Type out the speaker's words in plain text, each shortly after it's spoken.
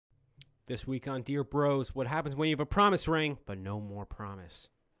This week on Dear Bros, what happens when you have a promise ring, but no more promise?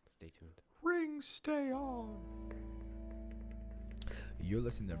 Stay tuned. Ring stay on. You're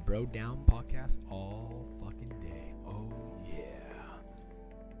listening to Bro Down Podcast all fucking day. Oh, yeah.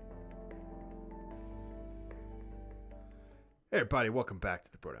 Hey, everybody, welcome back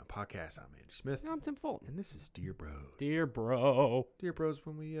to the Bro Down Podcast. I'm Andy Smith, I'm Tim Fulton. and this is Dear Bros. Dear Bro. Dear Bros,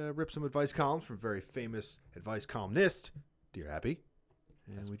 when we rip some advice columns from very famous advice columnist, Dear Happy,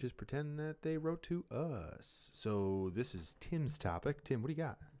 and we just pretend that they wrote to us. So this is Tim's topic. Tim, what do you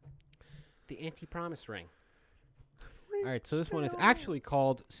got? The anti-promise ring. All right, so this one is actually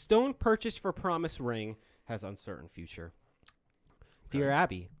called Stone Purchased for Promise Ring Has Uncertain Future. Dear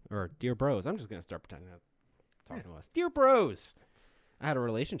Abby, or Dear Bros, I'm just going to start pretending that talking to us. Dear Bros, I had a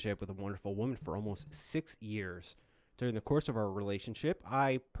relationship with a wonderful woman for almost 6 years. During the course of our relationship,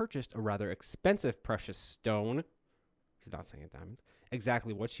 I purchased a rather expensive precious stone. He's not saying diamonds.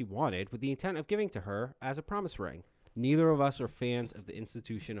 Exactly what she wanted with the intent of giving to her as a promise ring. Neither of us are fans of the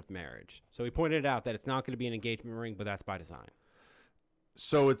institution of marriage. So he pointed out that it's not going to be an engagement ring, but that's by design.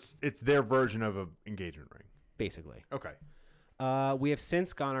 So it's their version of an engagement ring. Basically. Okay. We have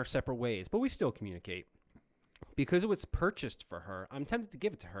since gone our separate ways, but we still communicate. Because it was purchased for her, I'm tempted to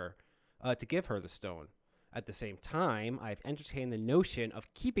give it to her, to give her the stone. At the same time, I've entertained the notion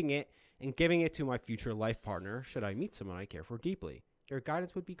of keeping it and giving it to my future life partner should I meet someone I care for deeply. Your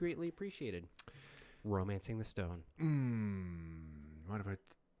guidance would be greatly appreciated. Romancing the stone. Mind if I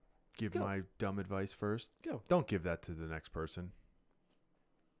give Go. my dumb advice first? Go. Don't give that to the next person.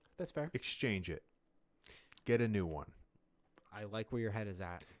 That's fair. Exchange it. Get a new one. I like where your head is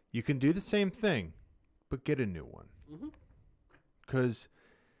at. You can do the same thing, but get a new one. Because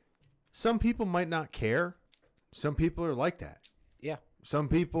some people might not care. Some people are like that. Yeah. Some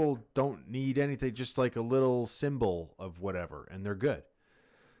people don't need anything, just like a little symbol of whatever, and they're good.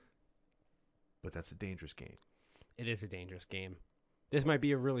 But that's a dangerous game. It is a dangerous game. This might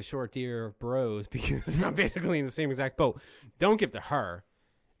be a really short Dear Bros because I'm basically in the same exact boat. Don't give to her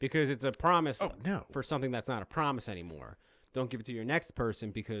because it's a promise for something that's not a promise anymore. Don't give it to your next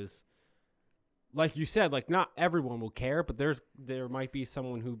person because, like you said, like not everyone will care, but there might be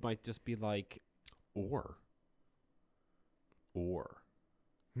someone who might just be like, Or.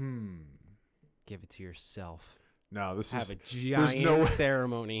 give it to yourself. No, this Have is a giant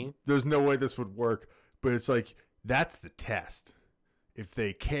ceremony. There's no way this would work, but it's like that's the test. If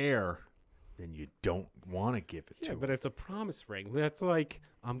they care, then you don't want to give it to Yeah, them. but it's a promise ring. That's like,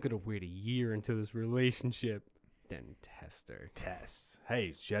 I'm going to wait a year into this relationship. Then test her. Tests.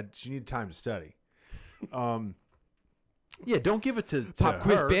 Hey, she needed time to study. Yeah, don't give it to Pop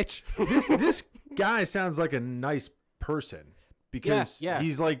quiz, her. bitch. This guy sounds like a nice person because Yeah.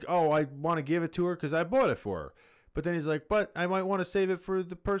 he's like, oh, I want to give it to her because I bought it for her. But then he's like, but I might want to save it for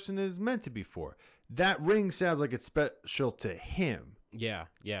the person it's meant to be for. That ring sounds like it's special to him. Yeah.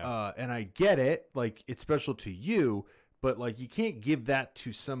 And I get it. Like, it's special to you, but, like, you can't give that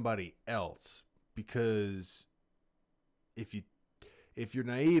to somebody else because if you're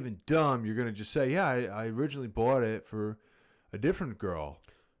naive and dumb, you're going to just say, yeah, I originally bought it for a different girl.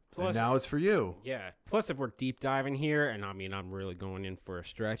 Plus, and now it's for you. Yeah. Plus, if we're deep diving here, and I mean, I'm really going in for a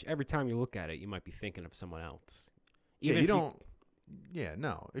stretch, every time you look at it, you might be thinking of someone else. Yeah, Even you if don't. Yeah,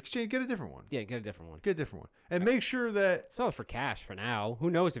 no. Exchange. Get a different one. Yeah, get a different one. Get a different one, and make sure that. Sell it for cash for now.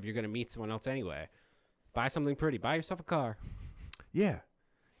 Who knows if you're going to meet someone else anyway? Buy something pretty. Buy yourself a car. Yeah.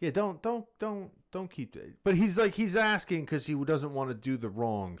 Don't keep. But he's asking because he doesn't want to do the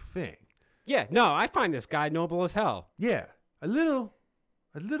wrong thing. Yeah. No, I find this guy noble as hell. Yeah, a little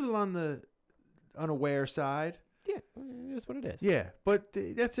on the unaware side. Yeah, it is what it is. Yeah, but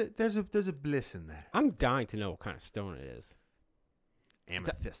that's it. There's a bliss in that. I'm dying to know what kind of stone it is.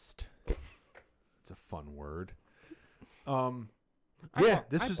 Amethyst. It's a fun word. I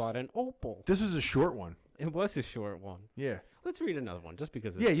bought an opal. This was a short one. It was a short one. Yeah. Let's read another one, just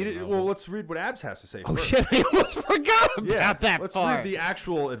because. It's Yeah, you been did. relevant. Well, let's read what Abs has to say. Oh first. shit! I almost forgot about that let's part. read the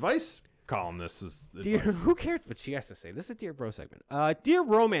actual advice column. This is Dear, advice. who cares what she has to say? This is a Dear Bro segment. Dear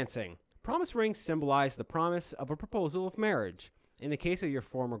Romancing. Promise rings symbolize the promise of a proposal of marriage. In the case of your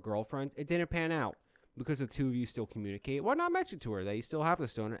former girlfriend, it didn't pan out. Because the two of you still communicate, why not mention to her that you still have the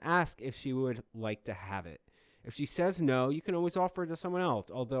stone and ask if she would like to have it? If she says no, you can always offer it to someone else,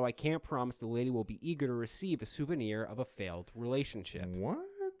 although I can't promise the lady will be eager to receive a souvenir of a failed relationship. What?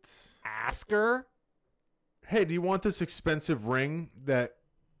 Ask her? Hey, do you want this expensive ring that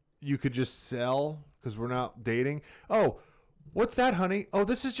you could just sell because we're not dating? Oh, what's that, honey? Oh,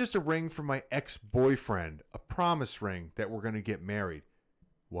 this is just a ring for my ex-boyfriend, a promise ring that we're going to get married.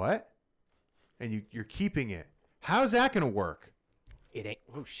 What? And you're keeping it. How's that going to work? It ain't.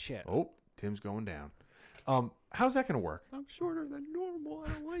 Oh shit. Oh, Tim's going down. How's that gonna work? I'm shorter than normal. I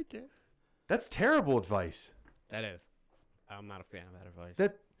don't like it. That's terrible advice. That is. I'm not a fan of that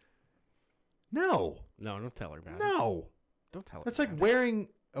advice. No, No, don't tell her about it. no. Don't tell her. That's like about wearing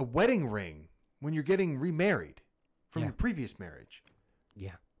a wedding ring when you're getting remarried from Yeah. your previous marriage. it.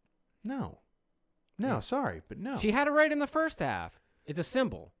 Yeah. No, Yeah. sorry, but no. She had it right in the first half. It's a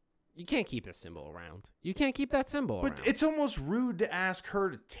symbol. You can't keep the symbol around. You can't keep that symbol But around. it's almost rude to ask her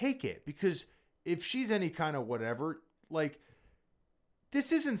to take it because if she's any kind of whatever, like,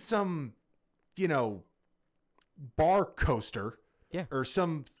 this isn't some, bar coaster. Yeah. Or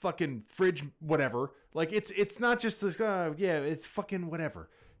some fucking fridge, whatever. Like, it's not just this, it's fucking whatever.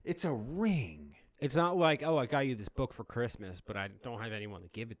 It's a ring. It's not like, oh, I got you this book for Christmas, but I don't have anyone to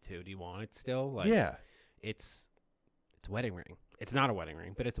give it to. Do you want it still? Like, Yeah. It's a wedding ring. It's not a wedding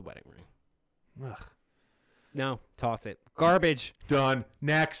ring, but it's a wedding ring. Ugh. No, toss it. Garbage. Done.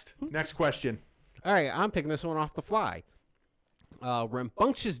 Next question. All right, I'm picking this one off the fly.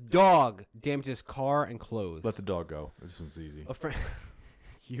 Rambunctious dog damages car and clothes. Let the dog go. This one's easy. A friend.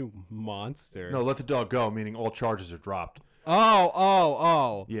 You monster. No, let the dog go, meaning all charges are dropped.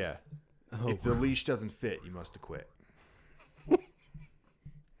 Oh. Yeah. Oh. If the leash doesn't fit, you must acquit.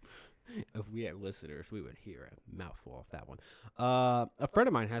 If we had listeners, we would hear a mouthful off that one. A friend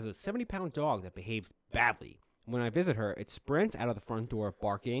of mine has a 70-pound dog that behaves badly. When I visit her, it sprints out of the front door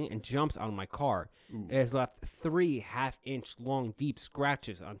barking and jumps on my car. Ooh. It has left 3 half-inch long deep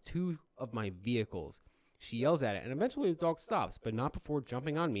scratches on 2 of my vehicles. She yells at it, and eventually the dog stops, but not before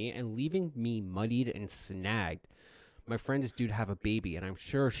jumping on me and leaving me muddied and snagged. My friend is due to have a baby, and I'm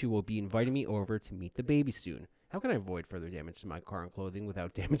sure she will be inviting me over to meet the baby soon. How can I avoid further damage to my car and clothing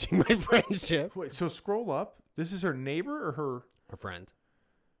without damaging my friendship? Wait, so scroll up. This is her neighbor or her? A friend.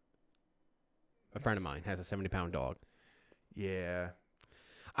 A friend of mine has a 70-pound dog. Yeah.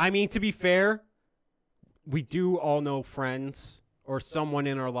 I mean, to be fair, we do all know friends or someone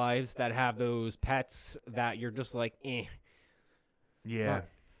in our lives that have those pets that you're just like, eh. Yeah.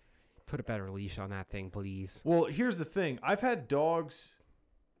 Put a better leash on that thing, please. Well, here's the thing. I've had dogs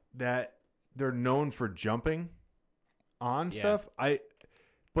that they're known for jumping on Yeah. stuff.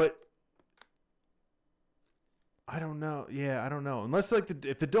 But I don't know. Yeah, I don't know. Unless if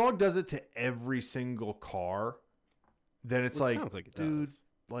the dog does it to every single car, then it's Well, it like, sounds like it dude, does.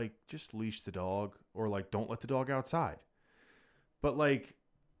 like just leash the dog or like don't let the dog outside. But like,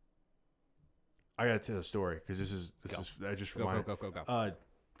 I gotta tell a story because this is I just reminded. Go.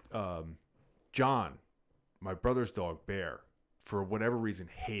 John, my brother's dog Bear, for whatever reason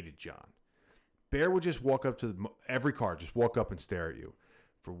hated John. Bear would just walk up to every car, just walk up and stare at you.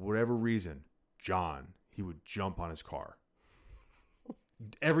 For whatever reason, John, he would jump on his car.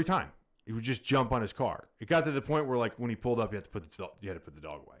 Every time. He would just jump on his car. It got to the point where, like, when he pulled up, you had to put the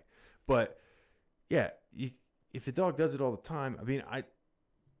dog away. But, yeah, if the dog does it all the time, I mean,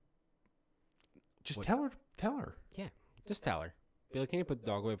 tell her. Yeah, just tell her. Be like, can you put the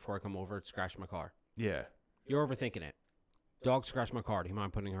dog away before I come over and scratch my car? Yeah. You're overthinking it. Dog scratched my car. Do you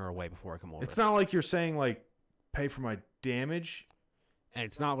mind putting her away before I come over? It's not like you're saying, like, pay for my damage. And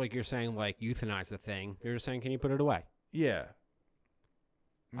it's not like you're saying, like, euthanize the thing. You're just saying, can you put it away? Yeah.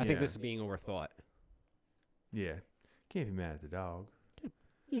 I think this is being overthought. Yeah. Can't be mad at the dog.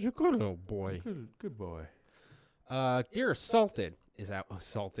 He's a good little boy. Good boy. Dear Assaulted is out.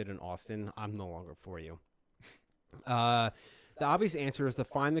 Assaulted in Austin. I'm no longer for you. The obvious answer is to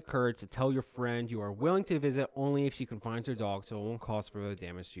find the courage to tell your friend you are willing to visit only if she confines her dog so it won't cause further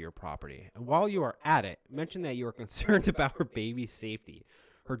damage to your property. And while you are at it, mention that you are concerned about her baby's safety.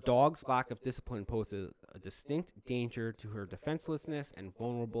 Her dog's lack of discipline poses a distinct danger to her defenselessness and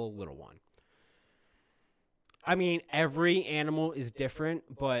vulnerable little one. I mean, every animal is different,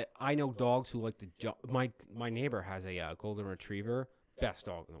 but I know dogs who like to jump. My neighbor has a golden retriever, best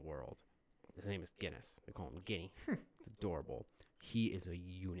dog in the world. His name is Guinness. They call him Guinea. It's adorable. He is a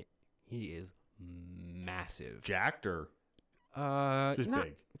unit. He is massive. Jacked or Just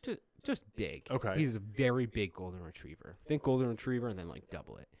big? Just big. Okay. He's a very big golden retriever. Think golden retriever and then like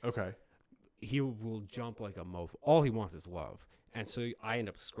double it. Okay. He will jump like a mofo. All he wants is love. And so I end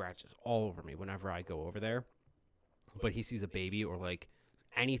up scratches all over me whenever I go over there. But he sees a baby or like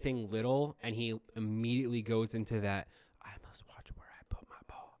anything little and he immediately goes into that, I must watch where I put my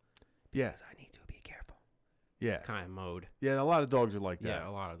paw. Yeah. Because I need to be careful. Yeah. Kind of mode. Yeah, a lot of dogs are like that. Yeah,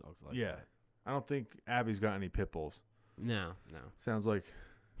 a lot of dogs like Yeah. that. I don't think Abby's got any pit bulls. No. Sounds like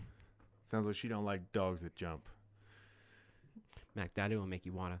she don't like dogs that jump. Mac, Daddy will make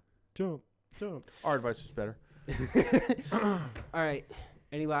you want to jump. Our advice was better. All right.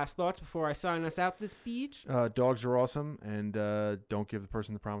 Any last thoughts before I sign us out this beach? Dogs are awesome, and don't give the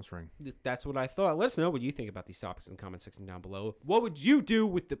person the promise ring. That's what I thought. Let us know what you think about these topics in the comment section down below. What would you do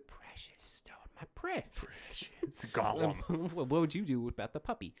with the precious stone? My precious. It's a golem. What would you do about the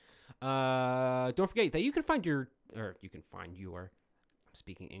puppy? Don't forget that you can find your. I'm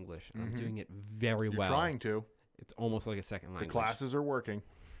speaking English. I'm doing it very You're well. trying to. It's almost like a second language. The classes are working.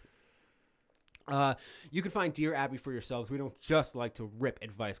 You can find Dear Abby for yourselves. We don't just like to rip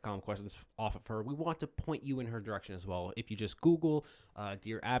advice column questions off of her. We want to point you in her direction as well. If you just Google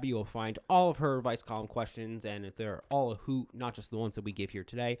Dear Abby, you'll find all of her advice column questions, and if they're all a hoot, not just the ones that we give here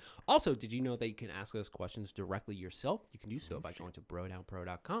today. Also, did you know that you can ask those questions directly yourself? You can do so by going to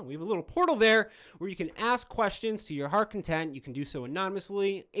brodownpro.com. We have a little portal there where you can ask questions to your heart content. You can do so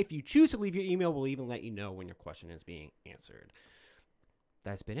anonymously. If you choose to leave your email, we'll even let you know when your question is being answered.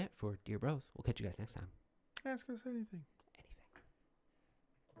 That's been it for Dear Bros. We'll catch you guys next time. Ask us anything.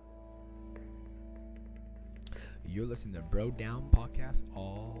 You're listening to Bro Down Podcast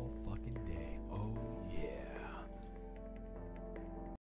all